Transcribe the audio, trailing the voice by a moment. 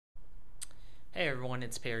Hey everyone,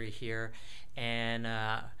 it's Perry here, and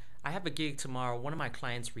I have a gig tomorrow. One of my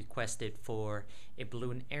clients requested for a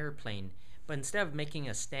balloon airplane, but instead of making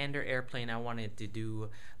a standard airplane, I wanted to do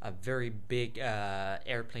a very big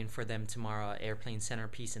airplane for them tomorrow, airplane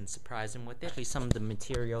centerpiece, and surprise them with it. Actually, some of the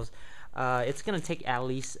materials. It's gonna take at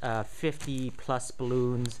least 50 plus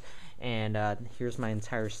balloons, and here's my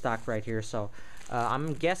entire stock right here. So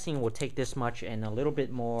I'm guessing we'll take this much and a little bit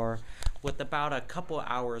more, with about a couple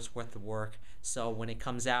hours worth of work. So when it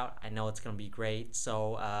comes out, I know it's gonna be great.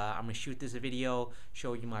 So I'm gonna shoot this video,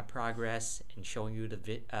 show you my progress, and showing you the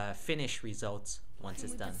finished results once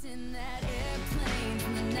it's done. In that airplane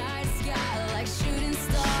from the night sky, like shooting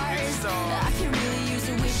stars. I can really use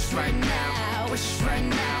a wish right now, wish right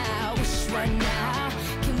now, wish right now.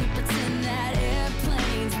 Can we pretend that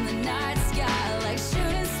airplanes in the night sky, like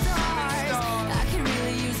shooting stars? I can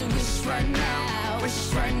really use a wish right now,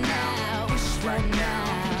 wish right now, wish right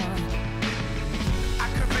now. I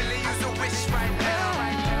could really use a wish right now.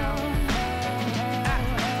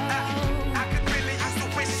 I could really use a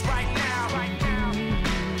wish right now.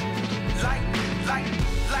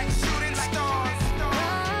 Like shooting stars.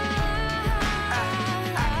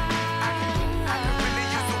 I could really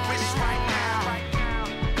use a wish right now.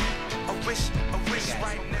 A wish right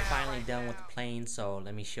We're now. finally done with the plane, so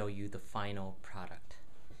let me show you the final product.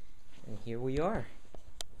 And here we are.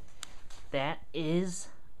 That is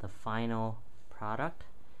the final product.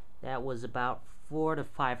 That was about 4 to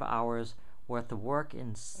 5 hours worth of work,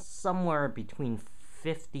 and somewhere between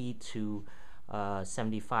 50 to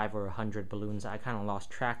 75 or 100 balloons. I kind of lost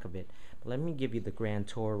track of it. But let me give you the grand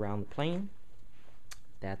tour around the plane.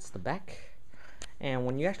 That's the back. And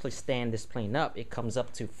when you actually stand this plane up, it comes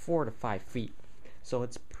up to 4 to 5 feet. So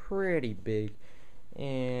it's pretty big.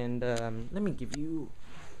 And let me give you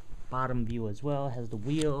bottom view as well. It has the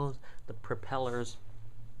wheels, the propellers,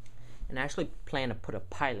 and I actually plan to put a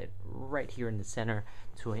pilot right here in the center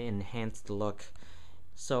to enhance the look.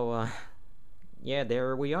 So yeah,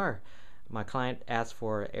 there we are. My client asked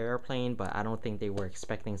for an airplane, but I don't think they were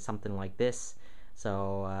expecting something like this.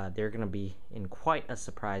 So they're gonna be in quite a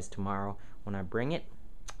surprise tomorrow when I bring it.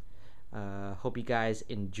 Hope you guys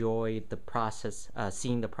enjoyed the process,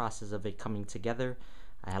 seeing the process of it coming together.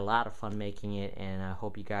 I had a lot of fun making it, and I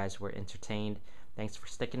hope you guys were entertained. Thanks for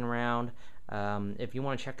sticking around. If you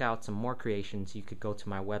want to check out some more creations, you could go to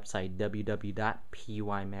my website,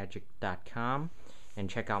 www.pymagic.com, and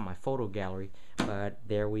check out my photo gallery. But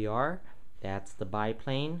there we are. That's the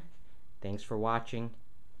biplane. Thanks for watching,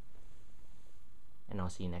 and I'll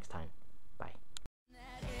see you next time. Bye.